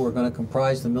court-martial who are going to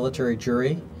comprise the military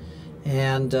jury.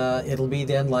 And it'll be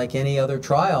then like any other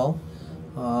trial.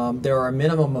 There are a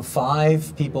minimum of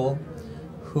 5 people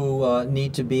who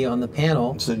need to be on the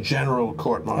panel. It's a general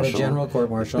court-martial. A general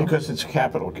court-martial. Because it's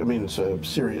capital. I mean, it's a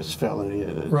serious felony.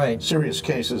 Right. Serious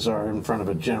cases are in front of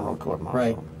a general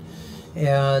court-martial.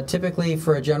 Right. Typically,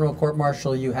 for a general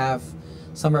court-martial, you have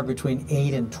somewhere between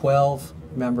 8 and 12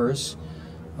 members.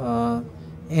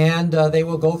 And they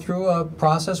will go through a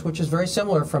process which is very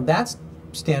similar from that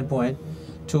standpoint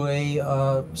to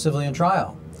a civilian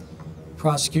trial.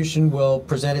 Prosecution will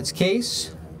present its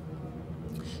case.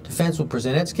 Defense will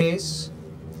present its case.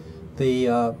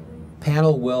 The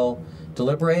panel will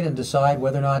deliberate and decide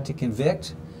whether or not to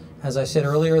convict. As I said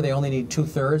earlier, they only need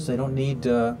 2/3. They don't need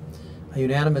a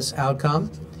unanimous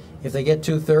outcome. If they get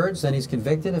 2/3, then he's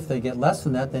convicted. If they get less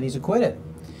than that, then he's acquitted.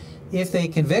 If they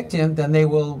convict him, then they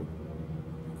will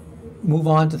move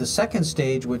on to the second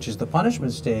stage, which is the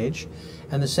punishment stage,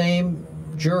 and the same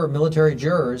military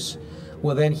jurors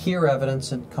will then hear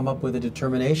evidence and come up with a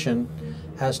determination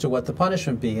as to what the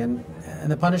punishment be. And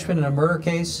the punishment in a murder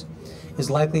case is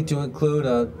likely to include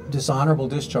a dishonorable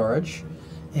discharge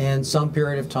and some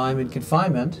period of time in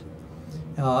confinement,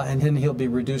 and then he'll be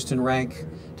reduced in rank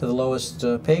to the lowest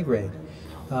pay grade.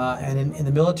 And in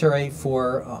the military,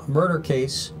 for a murder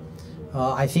case,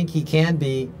 I think he can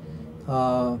be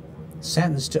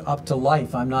sentenced to up to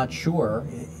life. I'm not sure.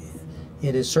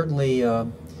 It is certainly,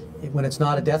 when it's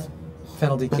not a death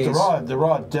penalty But case. there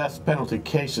are death penalty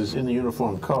cases in the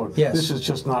Uniform Code. Yes. This is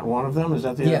just not one of them. Is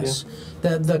that the idea? Yes.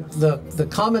 The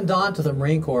commandant of the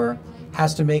Marine Corps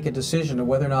has to make a decision of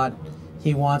whether or not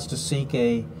he wants to seek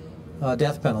a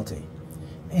death penalty.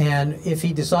 And if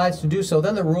he decides to do so,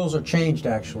 then the rules are changed,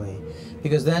 actually.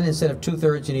 Because then instead of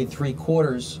 2/3, you need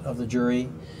 3/4 of the jury.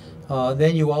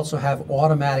 Then you also have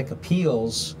automatic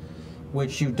appeals,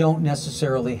 which you don't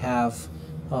necessarily have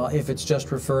if it's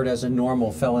just referred as a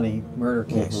normal felony murder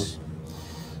case.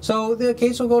 So the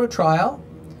case will go to trial.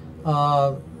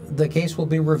 The case will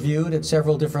be reviewed at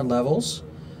several different levels.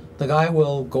 The guy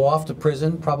will go off to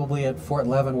prison, probably at Fort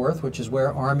Leavenworth, which is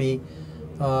where Army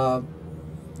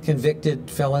convicted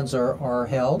felons are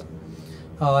held.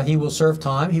 He will serve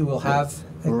time. He will have...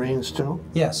 Marines too?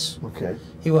 Yes. Okay.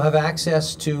 He will have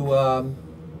access to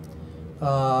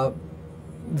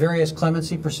various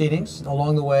clemency proceedings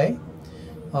along the way.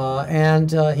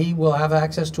 And he will have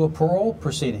access to a parole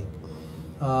proceeding.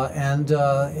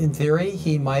 In theory,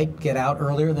 he might get out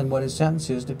earlier than what his sentence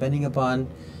is, depending upon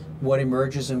what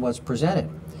emerges and what's presented.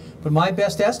 But my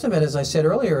best estimate, as I said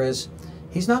earlier, is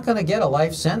he's not going to get a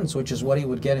life sentence, which is what he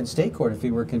would get in state court if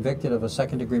he were convicted of a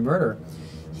second-degree murder.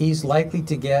 He's likely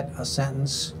to get a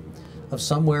sentence of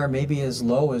somewhere maybe as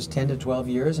low as 10 to 12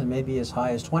 years and maybe as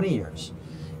high as 20 years.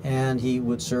 And he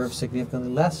would serve significantly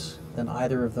less than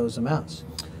either of those amounts.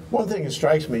 One thing that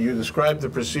strikes me, you described the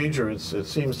procedure, it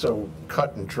seems so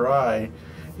cut and dry.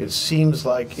 It seems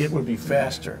like it would be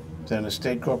faster than a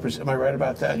state court procedure. Am I right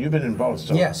about that? You've been in both.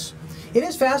 So. Yes. It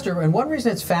is faster, and one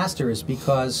reason it's faster is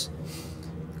because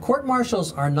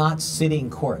court-martials are not sitting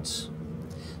courts.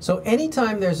 So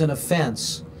anytime there's an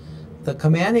offense, the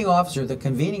commanding officer, the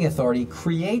convening authority,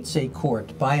 creates a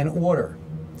court by an order.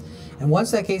 And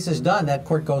once that case is done, that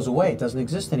court goes away. It doesn't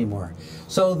exist anymore.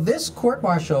 So this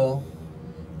court-martial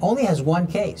only has one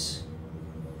case.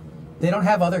 They don't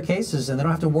have other cases, and they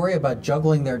don't have to worry about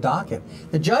juggling their docket.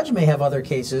 The judge may have other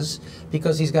cases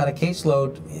because he's got a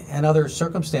caseload and other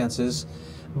circumstances,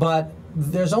 but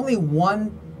there's only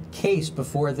one case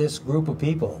before this group of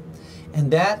people. And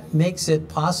that makes it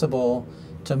possible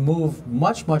to move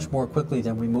much, much more quickly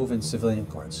than we move in civilian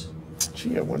courts.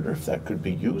 Gee, I wonder if that could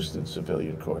be used in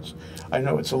civilian courts. I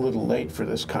know it's a little late for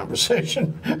this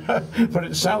conversation, but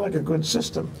it sounds like a good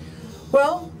system.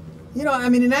 Well, you know, I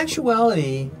mean, in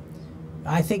actuality,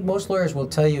 I think most lawyers will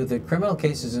tell you that criminal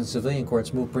cases in civilian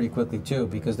courts move pretty quickly too,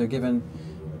 because they're given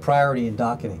priority in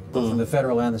docketing from the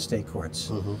federal and the state courts.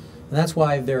 And that's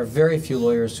why there are very few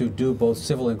lawyers who do both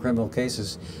civil and criminal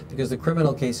cases, because the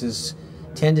criminal cases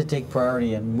tend to take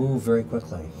priority and move very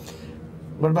quickly.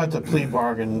 What about the plea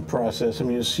bargain process? I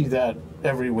mean, you see that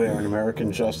everywhere in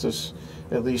American justice,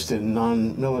 at least in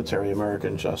non-military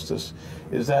American justice.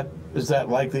 Is that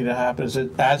likely to happen? Is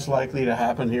it as likely to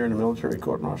happen here in a military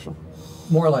court-martial?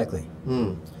 More likely.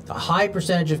 A high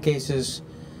percentage of cases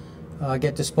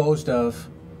get disposed of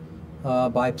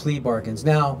by plea bargains.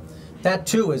 Now, that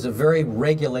too is a very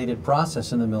regulated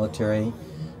process in the military.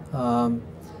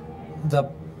 The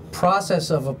process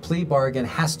of a plea bargain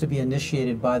has to be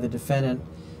initiated by the defendant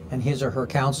and his or her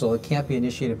counsel. It can't be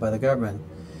initiated by the government.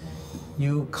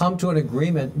 You come to an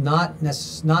agreement not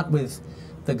with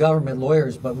the government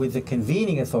lawyers, but with the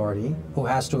convening authority, who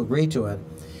has to agree to it.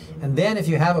 And then if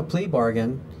you have a plea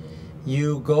bargain,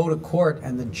 you go to court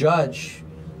and the judge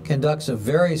conducts a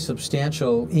very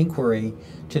substantial inquiry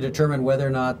to determine whether or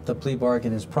not the plea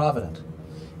bargain is provident.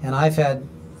 And I've had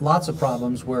lots of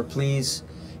problems where pleas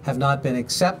have not been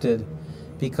accepted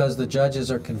because the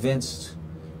judges are convinced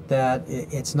that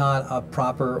it's not a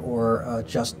proper or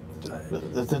just The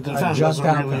defendant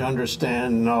doesn't really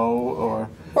understand, or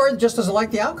just doesn't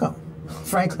like the outcome,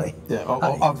 frankly. Yeah,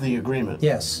 of the agreement.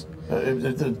 Yes.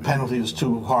 The penalty is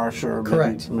too harsh, or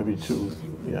maybe too,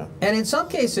 yeah. And in some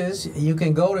cases, you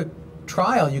can go to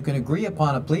trial, you can agree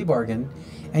upon a plea bargain,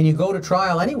 and you go to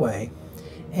trial anyway,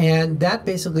 and that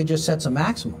basically just sets a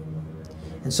maximum.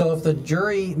 And so if the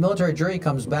military jury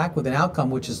comes back with an outcome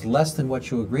which is less than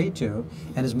what you agreed to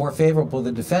and is more favorable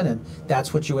to the defendant,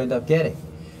 that's what you end up getting.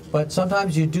 But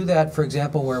sometimes you do that, for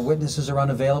example, where witnesses are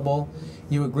unavailable,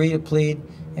 you agree to plead,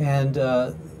 and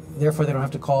therefore they don't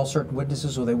have to call certain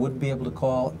witnesses, or they wouldn't be able to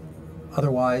call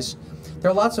otherwise. There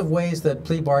are lots of ways that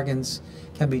plea bargains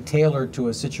can be tailored to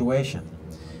a situation.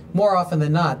 More often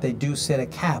than not, they do set a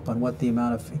cap on what the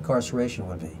amount of incarceration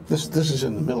would be. This is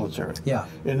in the military. Yeah.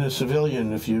 In the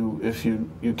civilian, if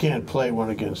you can't play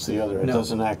one against the other, it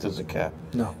doesn't act as a cap.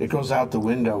 No. It goes out the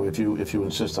window if you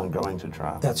insist on going to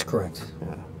trial. That's correct.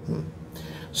 Yeah.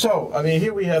 So, I mean,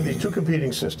 here we have these two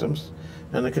competing systems.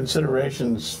 and the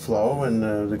considerations flow,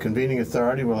 and the convening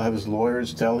authority will have his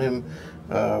lawyers tell him,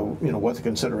 what the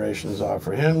considerations are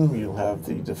for him. You'll have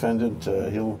the defendant,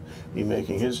 he'll be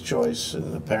making his choice,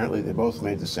 and apparently they both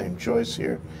made the same choice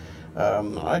here.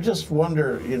 I just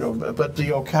wonder, but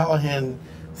the O'Callaghan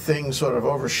thing sort of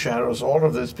overshadows all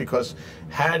of this, because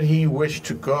had he wished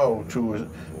to go to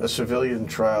a civilian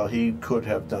trial, he could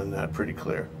have done that pretty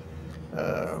clear.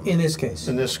 In this case.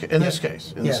 In this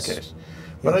case.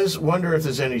 But I just wonder if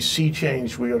there's any sea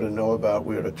change we ought to know about,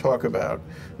 we ought to talk about,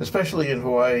 especially in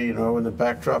Hawaii, in the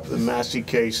backdrop of the Massey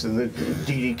case and the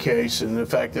Didi case, and the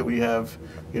fact that we have,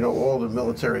 all the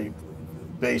military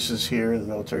bases here and the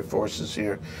military forces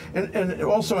here. And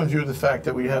also in view of the fact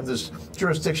that we have this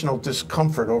jurisdictional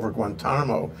discomfort over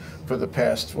Guantanamo for the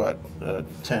past,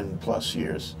 10 plus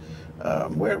years.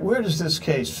 Where does this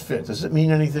case fit? Does it mean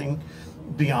anything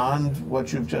beyond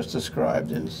what you've just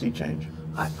described in sea change?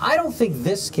 I don't think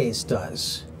this case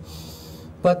does,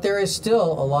 but there is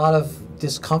still a lot of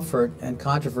discomfort and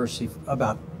controversy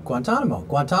about Guantanamo.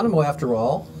 Guantanamo, after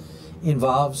all,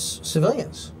 involves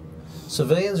civilians.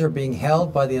 Civilians are being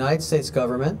held by the United States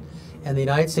government, and the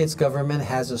United States government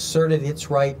has asserted its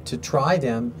right to try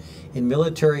them in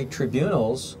military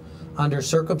tribunals under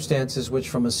circumstances which,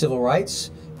 from a civil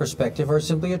rights perspective, are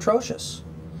simply atrocious.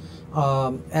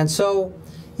 And so,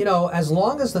 as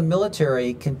long as the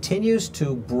military continues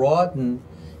to broaden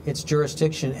its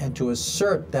jurisdiction and to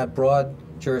assert that broad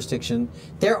jurisdiction,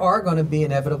 there are going to be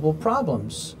inevitable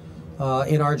problems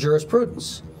in our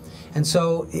jurisprudence. And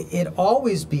so it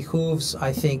always behooves,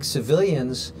 I think,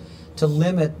 civilians to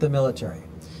limit the military.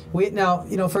 Now,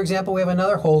 for example, we have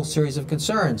another whole series of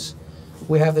concerns.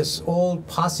 We have this old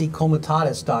posse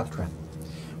comitatus doctrine,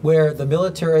 where the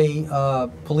military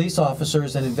police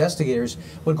officers and investigators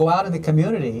would go out in the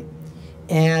community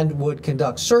and would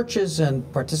conduct searches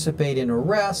and participate in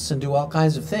arrests and do all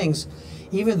kinds of things,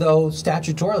 even though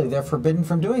statutorily they're forbidden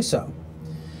from doing so.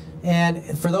 And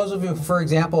for those of you, for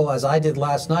example, as I did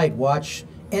last night, watch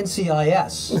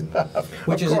NCIS,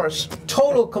 which is a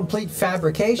total complete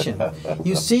fabrication.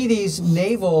 You see these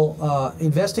naval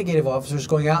investigative officers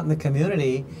going out in the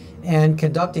community and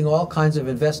conducting all kinds of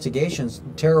investigations,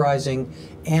 terrorizing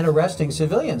and arresting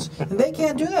civilians. And they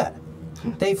can't do that.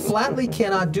 They flatly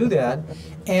cannot do that.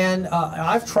 And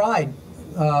I've tried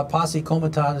posse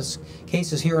comitatus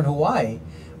cases here in Hawaii,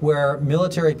 where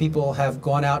military people have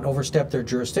gone out and overstepped their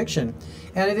jurisdiction.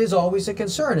 And it is always a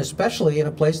concern, especially in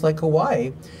a place like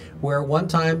Hawaii, where one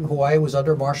time Hawaii was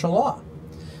under martial law.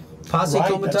 That's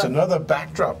another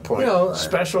backdrop point,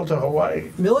 special to Hawaii.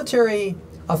 Military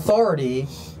authority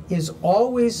is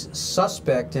always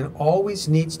suspect and always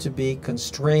needs to be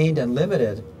constrained and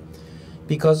limited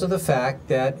because of the fact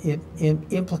that it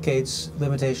implicates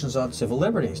limitations on civil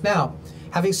liberties. Now,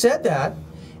 having said that,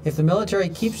 if the military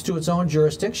keeps to its own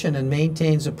jurisdiction and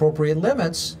maintains appropriate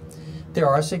limits, there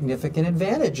are significant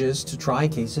advantages to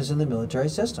trying cases in the military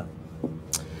system.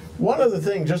 One other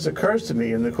thing just occurs to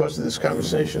me in the course of this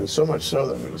conversation, so much so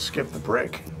that I'm going to skip the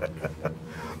break,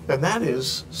 and that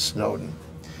is Snowden.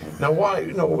 Now,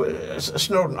 why?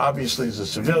 Snowden obviously is a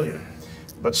civilian,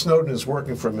 but Snowden is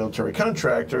working for a military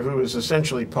contractor who is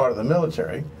essentially part of the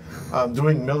military,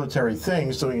 doing military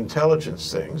things, doing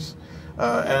intelligence things.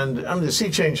 And the sea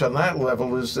change on that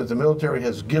level is that the military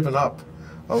has given up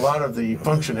a lot of the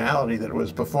functionality that it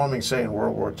was performing, say, in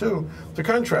World War II, to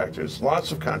contractors,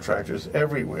 lots of contractors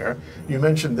everywhere. You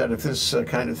mentioned that if this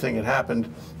kind of thing had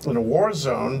happened in a war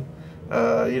zone,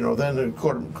 then the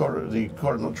Court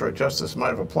of Military Justice might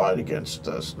have applied against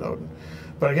Snowden.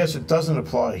 But I guess it doesn't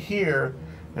apply here,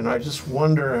 and I just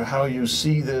wonder how you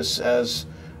see this as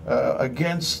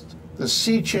against the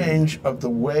sea change of the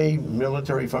way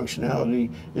military functionality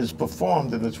is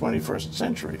performed in the 21st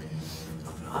century.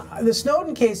 The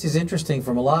Snowden case is interesting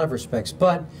from a lot of respects,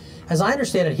 but as I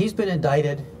understand it, he's been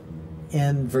indicted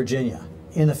in Virginia,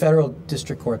 in the federal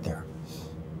district court there.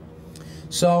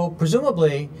 So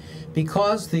presumably,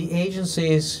 because the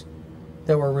agencies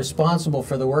that were responsible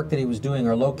for the work that he was doing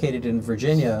are located in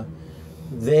Virginia,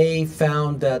 they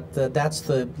found that that's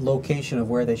the location of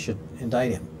where they should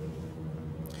indict him.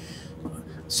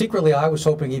 Secretly, I was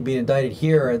hoping he'd be indicted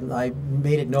here, and I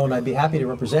made it known I'd be happy to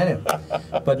represent him.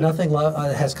 But nothing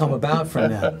has come about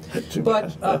from that.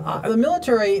 But the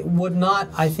military would not,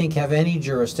 I think, have any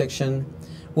jurisdiction,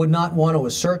 would not want to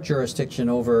assert jurisdiction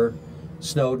over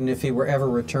Snowden if he were ever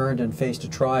returned and faced a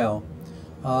trial.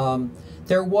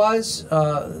 There was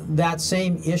that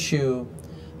same issue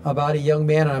about a young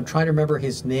man, and I'm trying to remember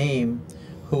his name,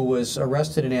 who was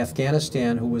arrested in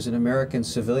Afghanistan, who was an American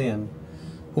civilian,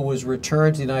 who was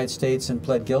returned to the United States and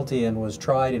pled guilty and was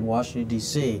tried in Washington,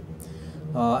 D.C.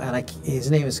 and his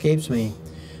name escapes me.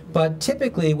 But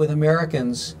typically with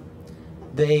Americans,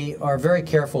 they are very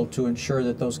careful to ensure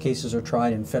that those cases are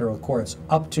tried in federal courts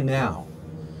up to now.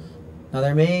 Now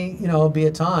there may, be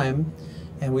a time,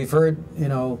 and we've heard,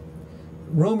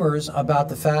 rumors about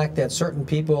the fact that certain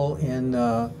people in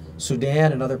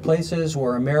Sudan and other places who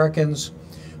are Americans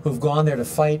who've gone there to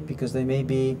fight because they may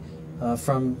be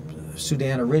from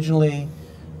Sudan originally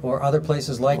or other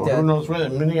places like that. Who knows where?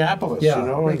 Minneapolis,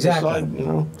 Yeah, exactly.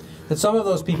 Decide, That some of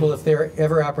those people, if they're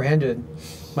ever apprehended,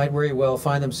 might very well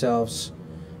find themselves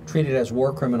treated as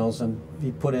war criminals and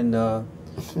be put in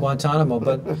Guantanamo.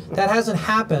 But that hasn't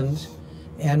happened,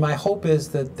 and my hope is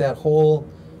that that whole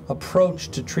approach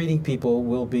to treating people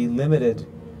will be limited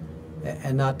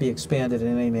and not be expanded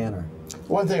in any manner.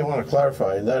 One thing I want to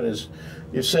clarify, and that is,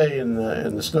 you say in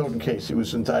the Snowden case he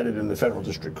was indicted in the federal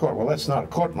district court. Well, that's not a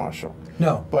court-martial.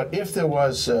 No. But if there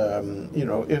was,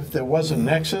 if there was a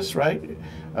nexus, right?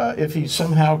 If he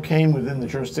somehow came within the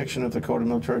jurisdiction of the Code of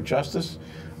Military Justice,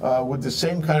 would the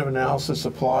same kind of analysis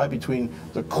apply between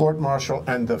the court-martial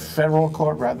and the federal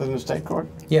court rather than the state court?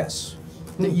 Yes.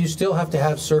 You still have to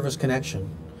have service connection.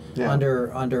 Yeah.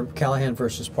 Under Callahan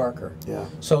versus Parker. Yeah.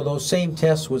 So those same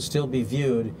tests would still be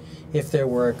viewed if there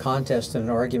were a contest and an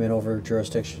argument over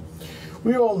jurisdiction.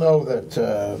 We all know that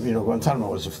Guantanamo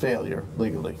was a failure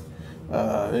legally.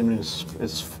 I mean,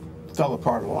 it's fell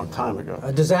apart a long time ago.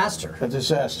 A disaster. A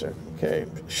disaster. Okay,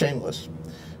 shameless.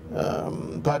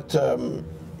 But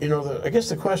I guess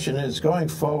the question is, going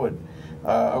forward,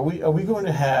 are we going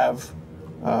to have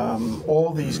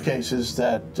all these cases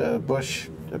that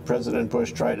President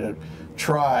Bush tried to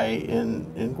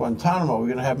in Guantanamo? We're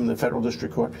going to have them in the federal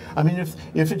district court. I mean,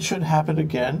 if it should happen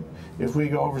again, if we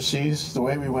go overseas the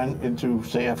way we went into,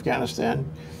 say, Afghanistan,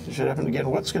 it should happen again,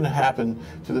 what's going to happen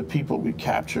to the people we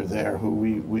capture there who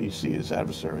we see as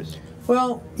adversaries?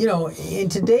 Well, in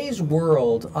today's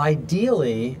world,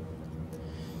 ideally,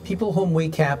 people whom we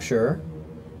capture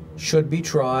should be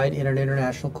tried in an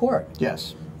international court.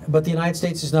 Yes. But the United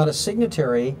States is not a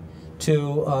signatory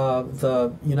to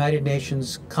the United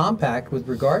Nations compact with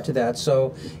regard to that,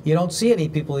 so you don't see any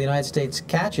people the United States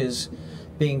catches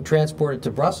being transported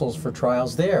to Brussels for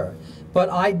trials there. But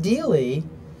ideally,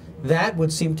 that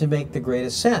would seem to make the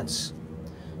greatest sense.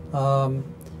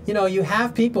 You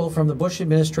have people from the Bush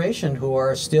administration who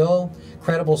are still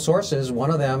credible sources.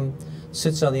 One of them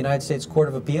sits on the United States Court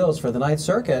of Appeals for the Ninth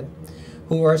Circuit,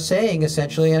 who are saying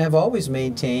essentially, and have always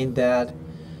maintained, that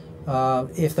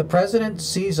if the president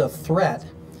sees a threat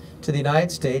to the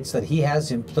United States, that he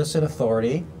has implicit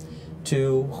authority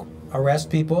to arrest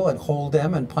people and hold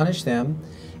them and punish them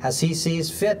as he sees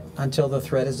fit until the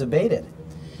threat is abated.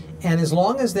 And as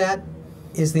long as that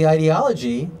is the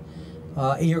ideology,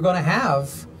 you're going to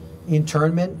have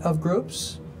internment of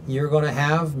groups, you're going to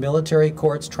have military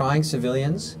courts trying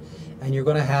civilians, and you're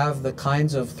going to have the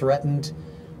kinds of threatened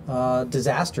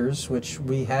disasters which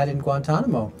we had in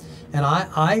Guantanamo. And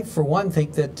I for one,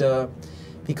 think that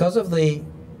because of the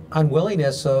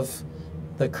unwillingness of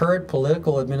the current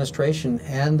political administration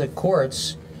and the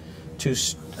courts to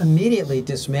immediately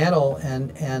dismantle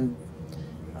and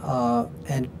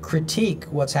critique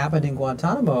what's happened in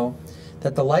Guantanamo,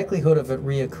 that the likelihood of it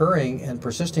reoccurring and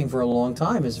persisting for a long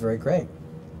time is very great.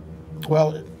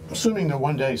 Well, assuming that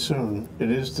one day soon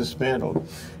it is dismantled,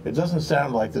 it doesn't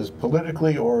sound like there's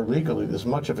politically or legally there's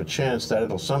much of a chance that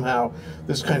it'll somehow,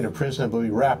 this kind of prison will be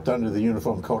wrapped under the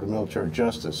Uniform Code of Military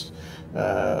Justice.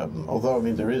 Although, I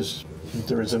mean, there is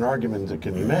an argument that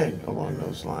can be made along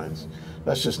those lines.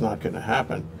 That's just not going to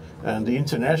happen. And the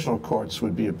international courts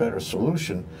would be a better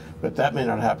solution, but that may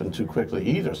not happen too quickly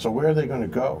either. So where are they going to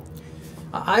go?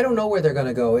 I don't know where they're going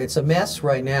to go. It's a mess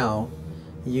right now.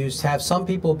 You have some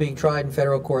people being tried in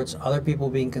federal courts, other people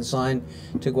being consigned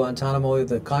to Guantanamo.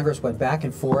 The Congress went back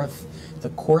and forth. The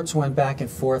courts went back and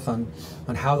forth on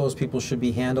how those people should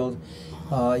be handled.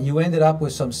 You ended up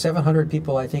with some 700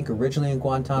 people, I think, originally in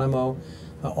Guantanamo.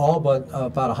 All but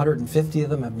about 150 of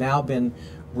them have now been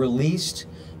released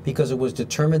because it was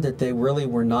determined that they really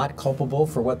were not culpable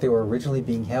for what they were originally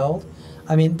being held.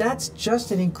 I mean, that's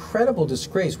just an incredible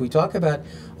disgrace. We talk about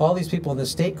all these people in the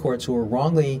state courts who were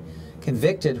wrongly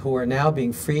convicted, who are now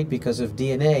being freed because of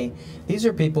DNA. These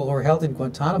are people who are held in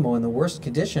Guantanamo in the worst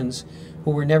conditions,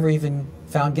 who were never even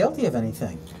found guilty of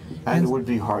anything. And it would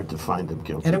be hard to find them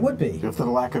guilty. And it would be. If the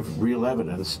lack of real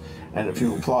evidence, and if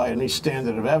you apply any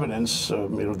standard of evidence,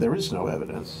 there is no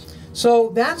evidence. So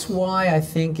that's why I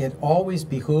think it always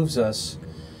behooves us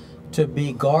to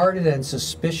be guarded and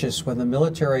suspicious when the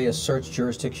military asserts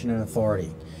jurisdiction and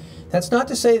authority. That's not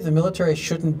to say the military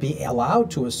shouldn't be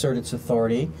allowed to assert its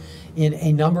authority in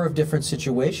a number of different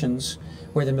situations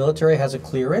where the military has a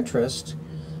clear interest,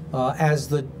 as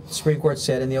the Supreme Court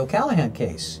said in the O'Callaghan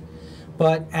case.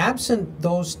 But absent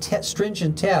those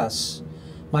stringent tests,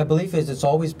 my belief is it's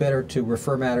always better to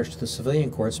refer matters to the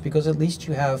civilian courts, because at least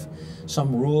you have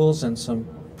some rules and some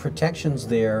protections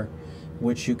there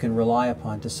which you can rely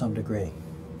upon to some degree.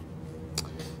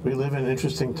 We live in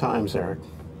interesting times, Eric.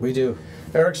 We do.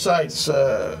 Eric Seitz,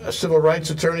 a civil rights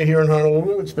attorney here in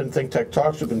Honolulu. It's been ThinkTech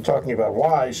Talks. We've been talking about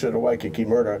why should a Waikiki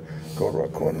murder go to a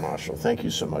court martial. Thank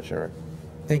you so much, Eric.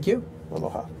 Thank you.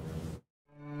 Aloha.